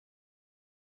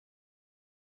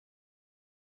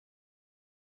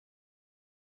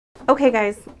Okay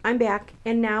guys, I'm back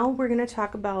and now we're going to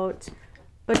talk about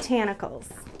botanicals.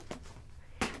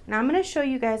 Now I'm going to show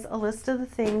you guys a list of the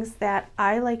things that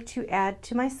I like to add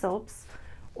to my soaps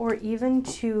or even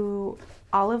to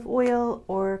olive oil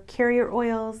or carrier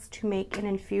oils to make an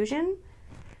infusion.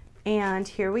 And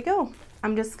here we go.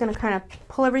 I'm just going to kind of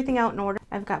pull everything out in order.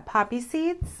 I've got poppy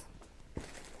seeds,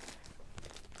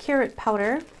 carrot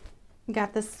powder.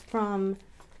 Got this from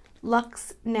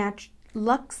Lux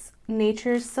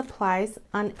Nature's Supplies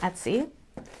on Etsy.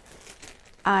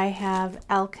 I have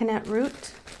alkanet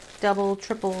root, double,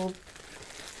 triple,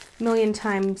 million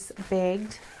times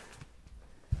bagged.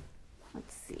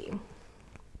 Let's see.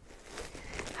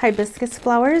 Hibiscus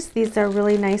flowers. These are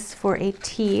really nice for a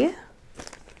tea.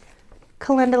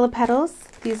 Calendula petals.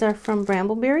 These are from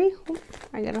Brambleberry. Ooh,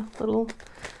 I got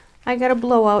a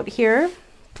blowout here.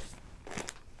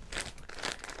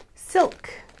 Silk.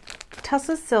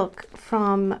 Tussa silk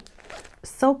from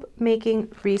Soap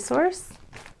Making Resource.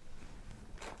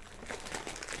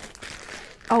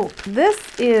 Oh, this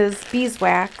is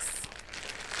beeswax,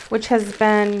 which has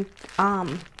been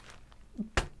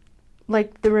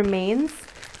like the remains,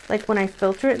 like when I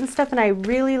filter it and stuff, and I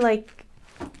really like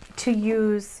to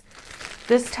use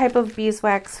this type of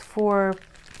beeswax for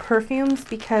perfumes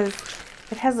because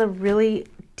it has a really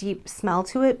deep smell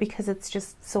to it because it's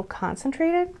just so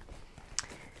concentrated.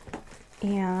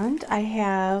 And I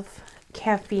have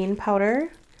caffeine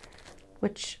powder,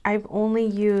 which I've only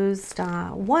used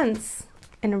once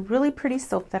in a really pretty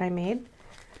soap that I made.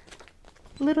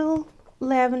 Little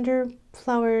lavender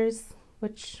flowers,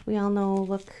 which we all know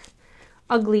look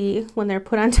ugly when they're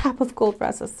put on top of cold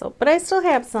process soap, but I still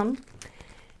have some.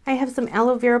 I have some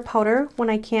aloe vera powder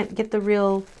when I can't get the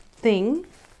real thing.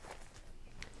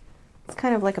 It's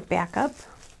kind of like a backup.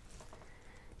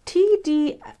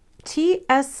 TSD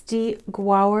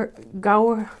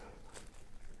Guar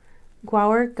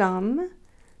gum,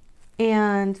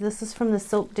 and this is from the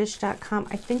soapdish.com.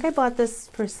 I think I bought this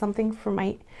for something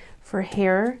for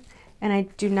hair, and I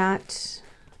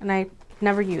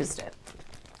never used it.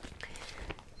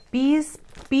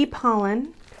 Bee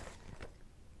pollen,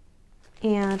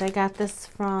 and I got this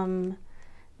from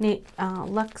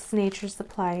Lux Nature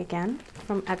Supply again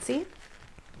from Etsy.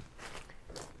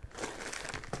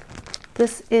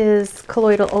 This is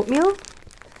colloidal oatmeal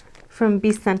from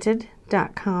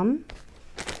bescented.com.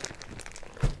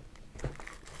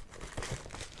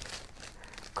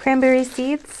 Cranberry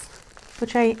seeds,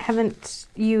 which I haven't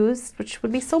used, which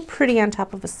would be so pretty on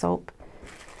top of a soap.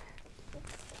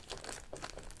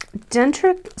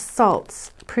 Dentric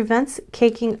salts prevents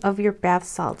caking of your bath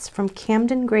salts from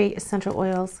Camden Gray essential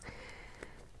oils.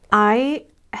 I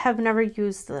have never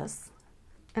used this,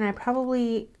 and I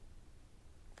probably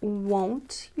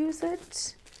won't use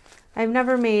it. I've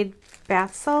never made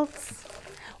bath salts.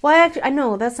 Well, I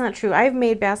know that's not true. I've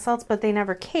made bath salts, but they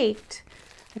never caked.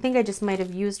 I think I just might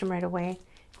have used them right away.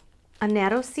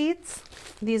 Annatto seeds.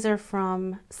 These are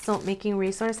from Soap Making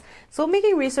Resource. Soap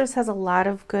Making Resource has a lot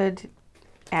of good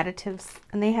additives,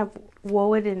 and they have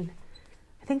woad, and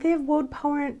I think they have woad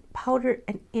powder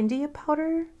and India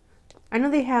powder. I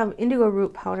know they have indigo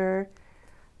root powder.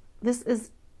 This is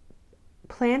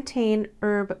plantain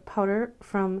herb powder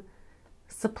from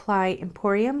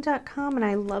supplyemporium.com, and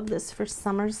I love this for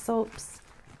summer soaps.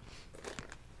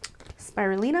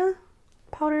 Spirulina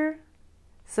powder,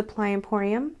 Supply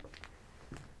Emporium.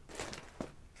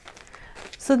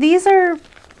 So these are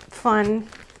fun.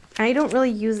 I don't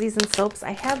really use these in soaps.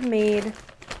 I have made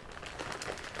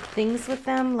things with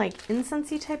them, like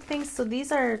incensey type things. So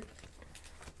these are,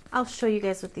 I'll show you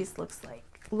guys what these look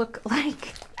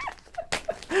like.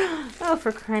 Oh,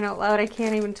 for crying out loud, I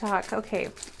can't even talk. Okay,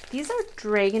 these are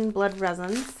dragon blood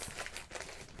resins.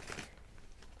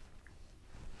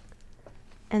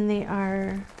 And they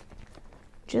are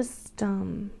just, I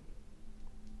don't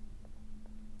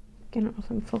know if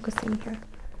I'm focusing here.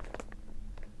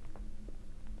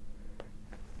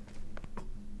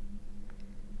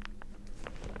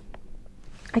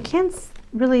 I can't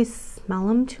really smell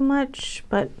them too much,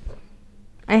 but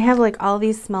I have like all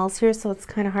these smells here, so it's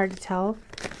kind of hard to tell.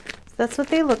 So that's what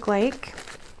they look like.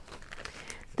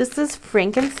 This is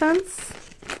frankincense.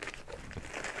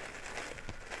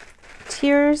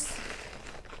 Tears.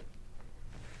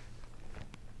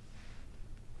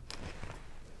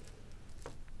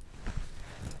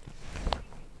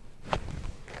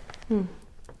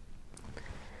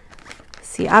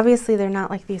 See, obviously they're not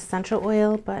like the essential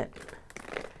oil, but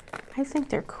I think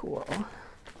they're cool.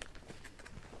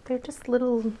 They're just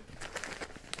little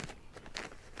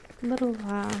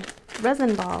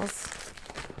resin balls.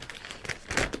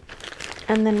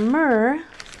 And then myrrh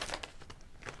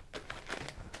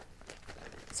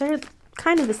They're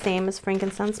kind of the same as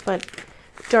frankincense, but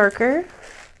darker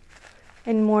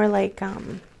and more like,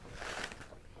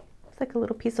 it's like a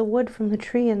little piece of wood from the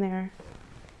tree in there.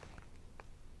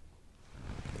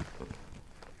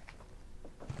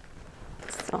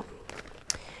 So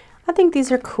I think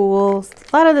these are cool.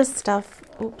 A lot of this stuff,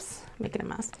 oops, making a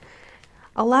mess.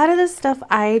 A lot of this stuff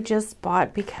I just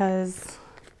bought because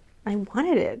I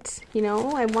wanted it, you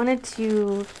know? I wanted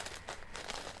to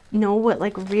know what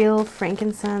like real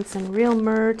frankincense and real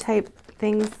myrrh type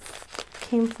things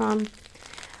came from.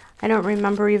 I don't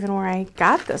remember even where I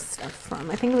got this stuff from.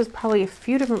 I think it was probably a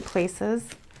few different places.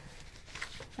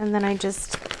 And then I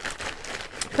just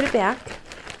put it back.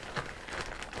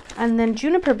 And then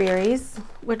juniper berries,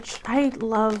 which I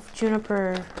love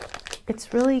juniper.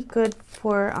 It's really good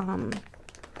for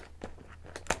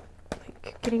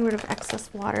like getting rid of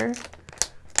excess water.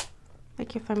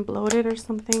 Like if I'm bloated or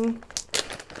something.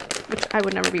 Which I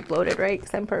would never be bloated, right?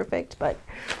 Because I'm perfect, but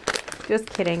just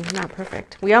kidding, I'm not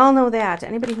perfect. We all know that.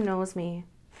 Anybody who knows me.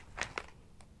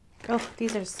 Oh,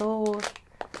 these are so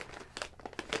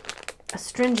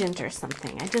astringent or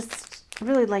something. I just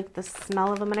really like the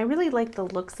smell of them, and I really like the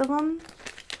looks of them.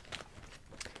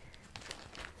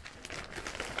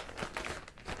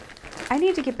 I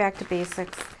need to get back to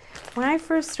basics. When I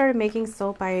first started making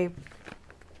soap,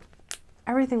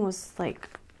 everything was like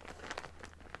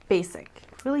basic.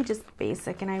 Really just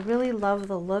basic, and I really love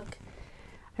the look.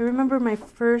 I remember the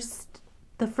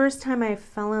first time I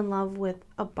fell in love with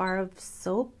a bar of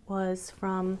soap was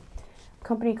from a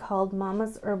company called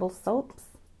Mama's Herbal Soaps,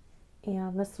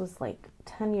 and this was like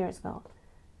 10 years ago.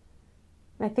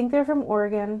 And I think they're from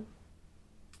Oregon,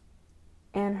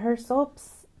 and her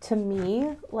soaps, to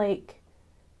me, like,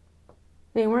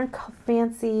 they weren't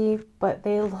fancy, but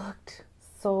they looked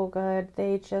so good.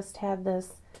 They just had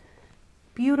this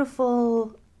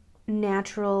beautiful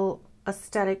natural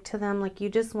aesthetic to them. Like you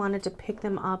just wanted to pick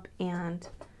them up and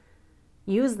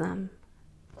use them.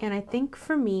 And I think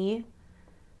for me,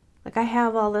 like I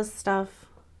have all this stuff,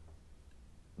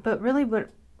 but really what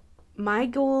my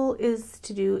goal is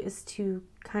to do is to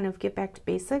kind of get back to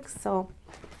basics. So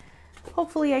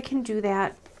hopefully I can do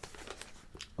that.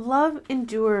 Love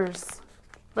endures.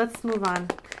 Let's move on.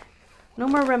 No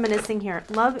more reminiscing here.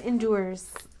 Love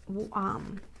endures.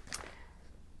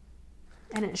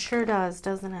 And it sure does,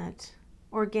 doesn't it?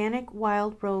 Organic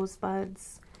wild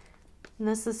rosebuds. And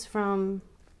this is from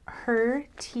Her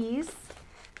Teas.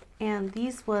 And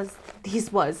these was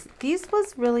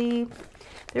really,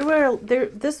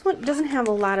 this one doesn't have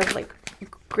a lot of like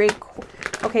great,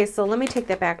 okay, so let me take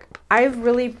that back. I've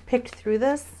really picked through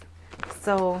this,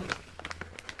 so,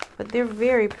 but they're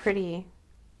very pretty.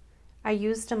 I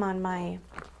used them on my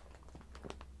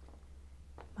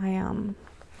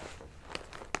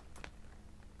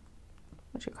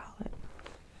what you call it?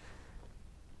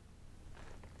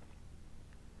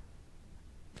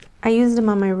 I used them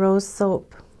on my rose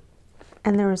soap,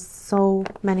 and there were so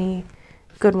many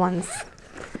good ones.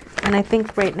 And I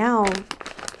think right now,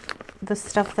 the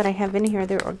stuff that I have in here,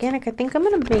 they're organic. I think I'm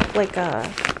gonna make like I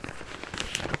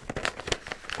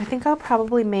think I'll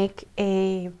probably make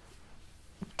a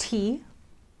tea,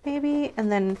 maybe,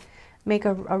 and then make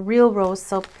a real rose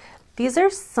soap. These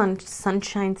are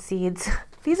sunshine seeds.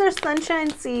 These are sunshine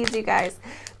seeds, you guys.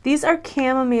 These are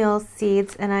chamomile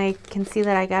seeds, and I can see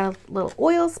that I got a little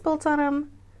oil spilt on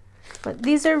them. But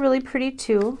these are really pretty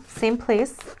too. Same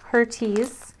place, Her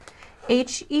Teas.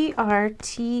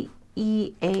 Herteas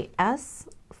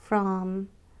from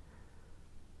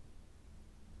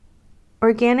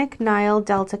Organic Nile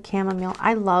Delta Chamomile.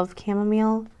 I love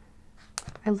chamomile.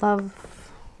 I love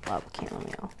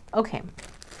chamomile. Okay.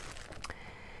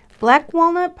 Black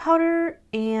walnut powder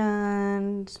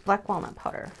and black walnut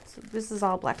powder. So this is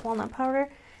all black walnut powder.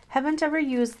 Haven't ever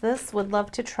used this. Would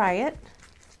love to try it.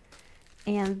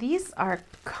 And these are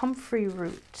comfrey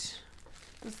root.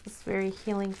 This is very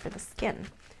healing for the skin.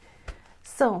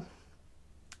 So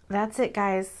that's it,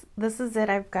 guys. This is it.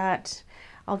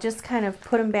 I'll just kind of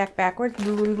put them backwards.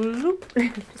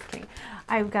 Just kidding.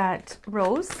 I've got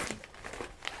rose,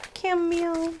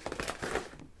 chamomile,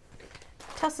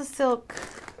 tussa silk,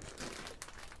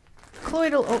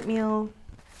 colloidal oatmeal,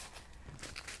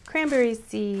 cranberry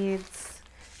seeds,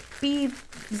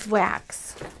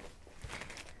 beeswax,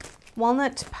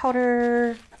 walnut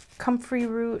powder, comfrey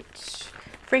root,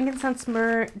 frankincense,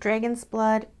 myrrh, dragon's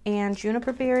blood, and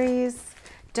juniper berries,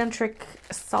 dentric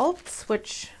salts,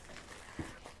 which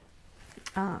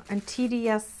and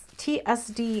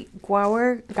TSD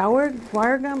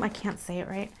guargum, I can't say it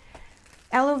right,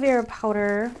 aloe vera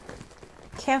powder,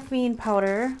 caffeine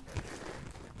powder,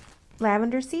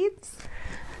 lavender seeds,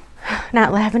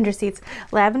 not lavender seeds,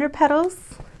 lavender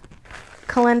petals,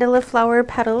 calendula flower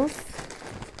petals,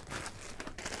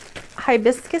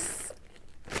 hibiscus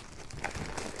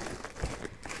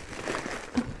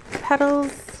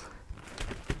petals,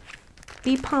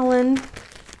 bee pollen,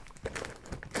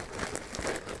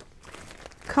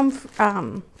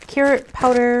 carrot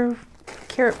powder,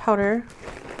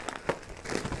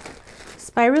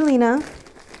 spirulina,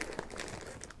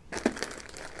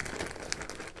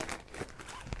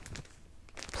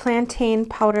 plantain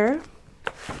powder.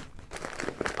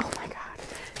 Oh my God.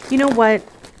 You know what?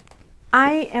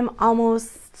 I am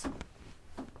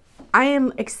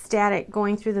ecstatic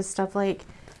going through this stuff. Like,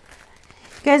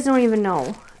 you guys don't even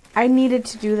know. I needed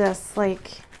to do this.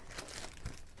 Like,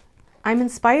 I'm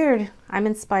inspired. I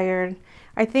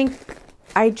think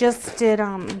I just did,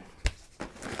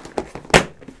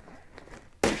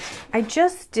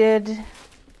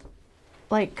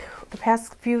 like the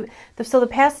past few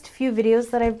videos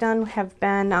that I've done have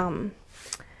been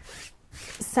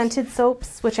scented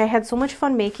soaps, which I had so much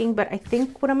fun making, but I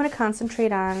think what I'm going to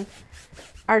concentrate on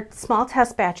are small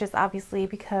test batches, obviously,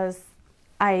 because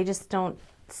I just don't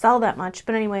sell that much.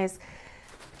 But anyways,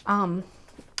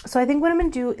 so I think what I'm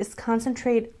going to do is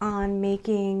concentrate on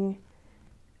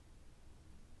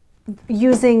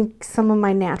using some of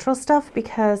my natural stuff,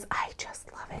 because I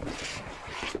just love it.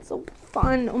 It's so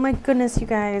fun. Oh my goodness, you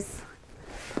guys.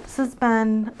 This has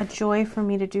been a joy for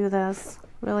me to do this.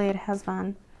 Really, it has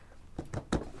been.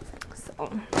 So,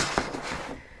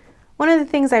 one of the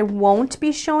things I won't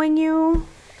be showing you,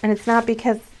 and it's not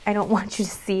because I don't want you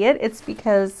to see it, it's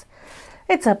because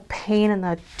it's a pain in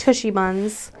the tushy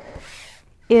buns,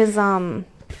 is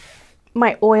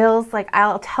my oils. Like,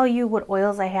 I'll tell you what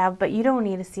oils I have, but you don't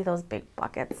need to see those big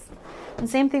buckets. And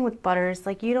same thing with butters.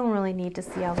 Like, you don't really need to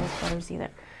see all those butters either.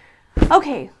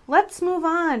 Okay, let's move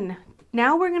on.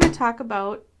 Now we're going to talk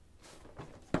about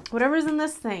whatever's in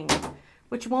this thing,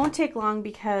 which won't take long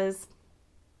because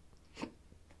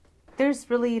there's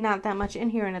really not that much in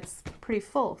here and it's pretty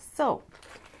full. So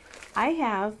I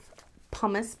have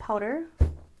pumice powder,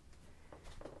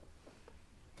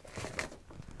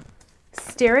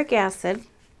 stearic acid,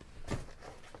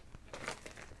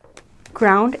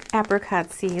 ground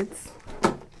apricot seeds,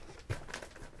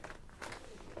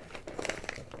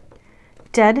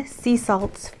 dead sea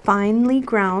salts finely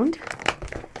ground,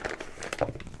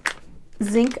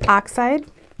 zinc oxide.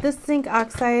 This zinc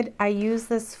oxide, I use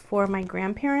this for my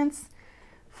grandparents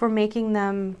for making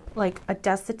them like a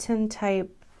Desitin type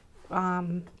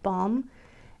balm.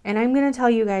 And I'm going to tell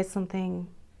you guys something.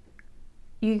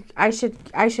 I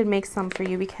should make some for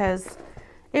you because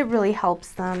it really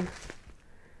helps them.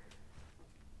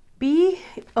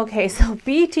 Okay, so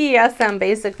BTSM,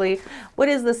 basically, what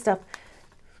is this stuff?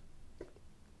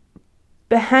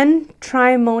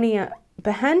 Behentrimonium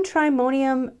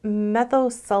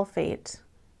methosulfate,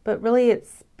 but really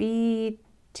it's BMTS.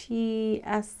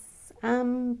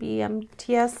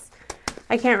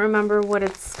 I can't remember what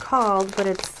it's called, but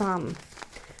it's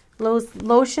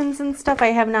lotions and stuff. I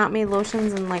have not made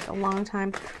lotions in like a long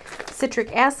time.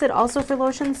 Citric acid also for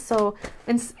lotions. So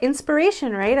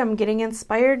inspiration, right? I'm getting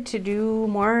inspired to do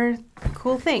more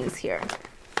cool things here.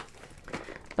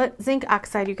 But zinc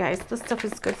oxide, you guys, this stuff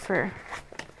is good for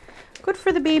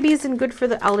the babies and good for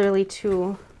the elderly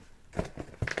too.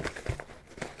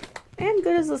 And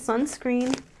good as a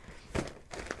sunscreen.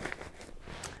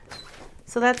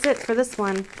 So that's it for this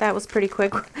one. That was pretty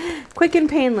quick. Quick and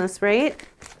painless, right?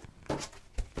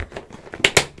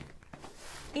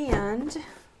 And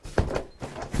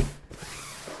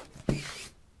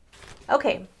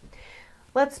okay,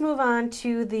 let's move on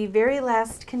to the very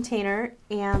last container,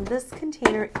 and this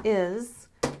container is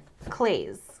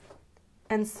clays.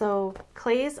 And so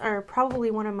clays are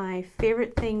probably one of my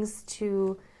favorite things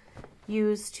to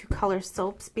use to color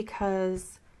soaps,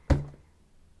 because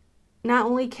not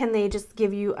only can they just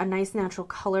give you a nice natural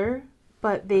color,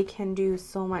 but they can do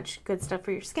so much good stuff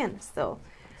for your skin. So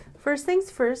first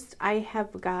things first, I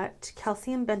have got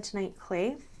calcium bentonite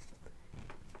clay.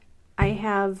 I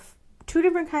have two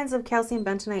different kinds of calcium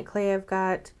bentonite clay. I've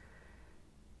got,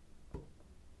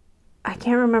 I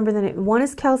can't remember the name. One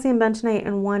is calcium bentonite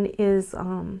and one is,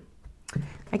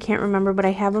 I can't remember, but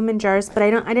I have them in jars. But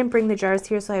I didn't bring the jars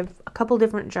here, so I have a couple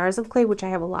different jars of clay, which I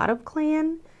have a lot of clay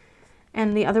in.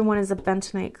 And the other one is a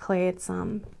bentonite clay. It's,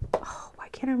 oh, I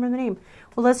can't remember the name.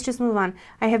 Well, let's just move on.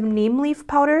 I have neem leaf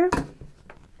powder.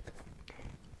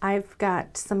 I've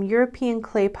got some European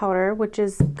clay powder, which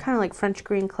is kind of like French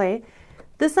green clay.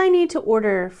 This I need to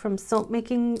order from Soap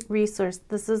Making Resource.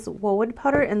 This is woad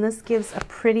powder, and this gives a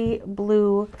pretty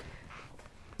blue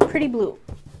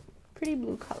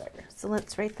color. So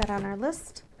let's write that on our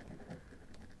list.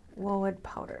 wood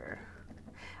powder.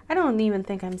 I don't even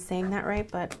think I'm saying that right,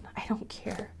 but I don't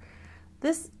care.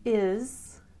 This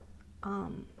is,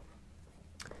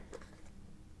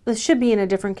 this should be in a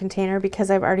different container because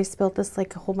I've already spilled this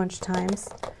like a whole bunch of times.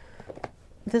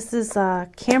 This is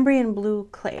Cambrian blue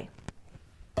clay.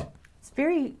 It's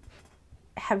very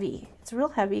heavy. It's real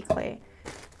heavy clay.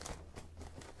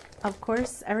 Of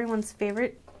course, everyone's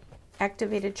favorite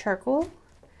activated charcoal,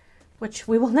 which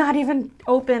we will not even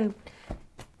open.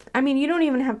 I mean, you don't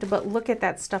even have to but look at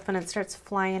that stuff and it starts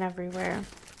flying everywhere.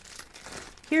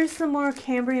 Here's some more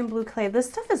Cambrian blue clay. This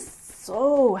stuff is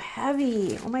so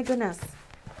heavy. Oh my goodness.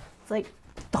 It's like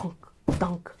dunk,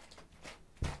 dunk.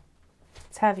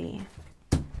 It's heavy.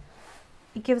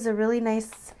 It gives a really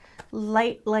nice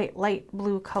light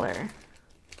blue color.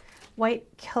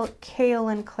 White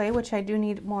kaolin clay, which I do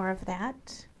need more of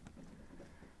that.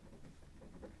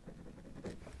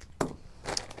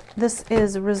 This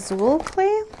is Rizul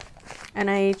clay, and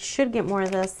I should get more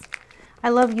of this. I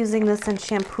love using this in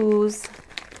shampoos,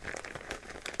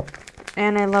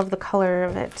 and I love the color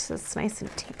of it. It's nice and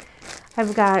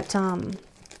I've got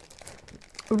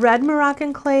red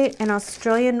Moroccan clay and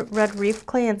Australian red reef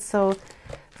clay, and so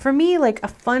for me, like a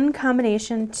fun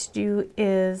combination to do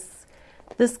is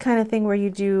this kind of thing where you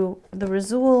do the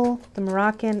Rizul, the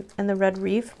Moroccan, and the red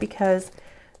reef, because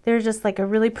they're just like a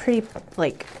really pretty,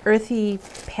 like earthy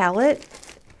palette.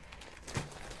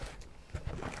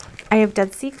 I have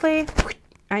Dead Sea clay.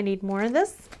 I need more of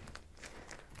this.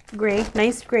 Gray,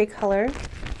 nice gray color.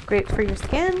 Great for your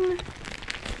skin.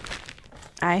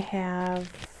 I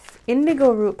have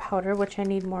indigo root powder, which I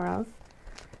need more of.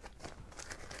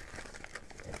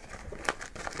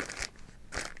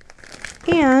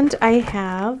 And I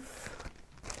have,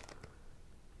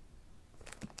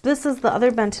 this is the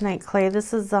other bentonite clay.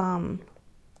 This is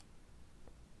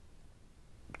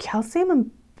calcium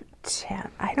and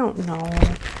I don't know.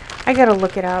 I gotta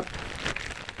look it up.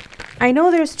 I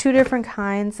know there's two different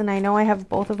kinds, and I know I have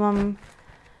both of them,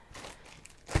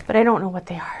 but I don't know what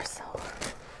they are, so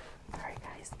sorry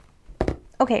guys.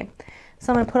 Okay,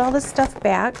 so I'm gonna put all this stuff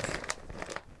back,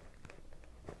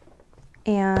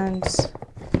 and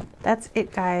that's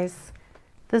it, guys.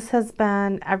 This has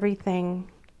been everything.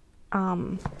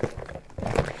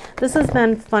 This has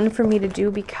been fun for me to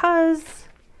do because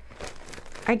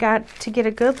I got to get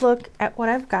a good look at what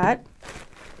I've got.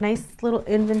 Nice little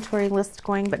inventory list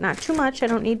going, but not too much. I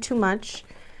don't need too much.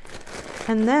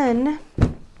 And then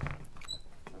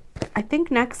I think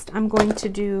next I'm going to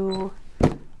do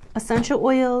essential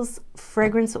oils,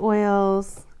 fragrance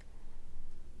oils.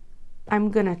 I'm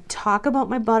going to talk about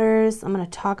my butters. I'm going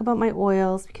to talk about my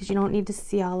oils because you don't need to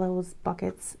see all those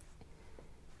buckets.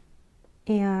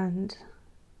 And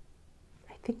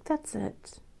I think that's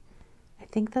it. I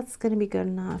think that's going to be good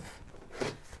enough.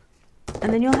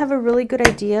 And then you'll have a really good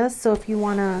idea. So if you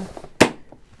want to,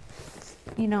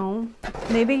 you know,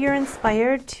 maybe you're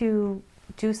inspired to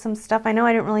do some stuff. I know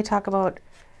I didn't really talk about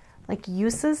like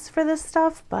uses for this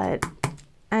stuff, but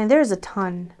there's a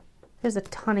ton. There's a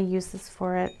ton of uses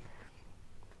for it.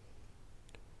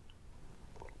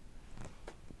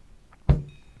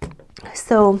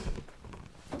 So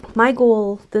my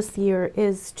goal this year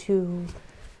is to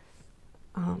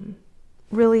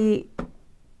really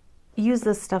use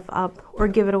this stuff up or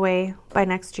give it away by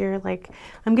next year. Like,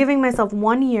 I'm giving myself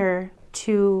 1 year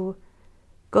to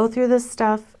go through this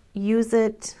stuff, use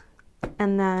it,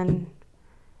 and then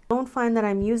don't find that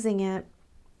I'm using it.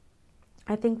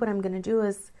 I think what I'm going to do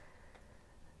is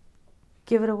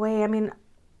give it away. I mean,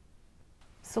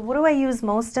 so what do I use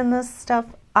most in this stuff?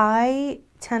 I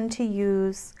tend to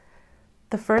use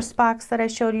the first box that I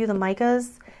showed you, the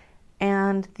micas,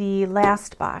 and the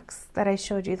last box that I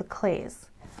showed you, the clays.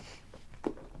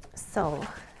 So,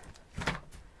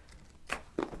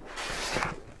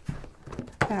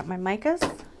 got my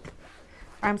micas.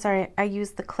 I'm sorry, I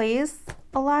use the clays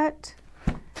a lot,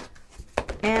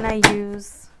 and I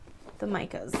use the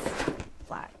micas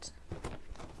a lot.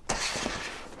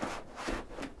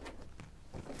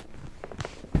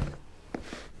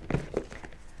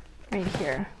 Right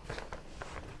here.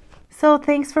 So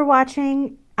thanks for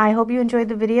watching. I hope you enjoyed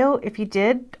the video. If you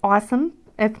did, awesome.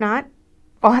 If not,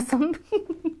 awesome.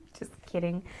 Just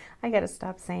kidding. I gotta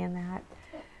stop saying that.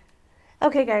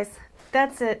 Okay guys,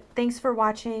 that's it. Thanks for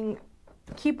watching.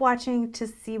 Keep watching to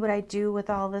see what I do with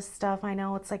all this stuff. I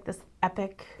know it's like this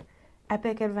epic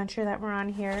adventure that we're on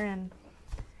here, and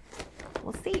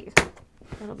we'll see.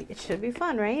 It should be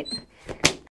fun, right?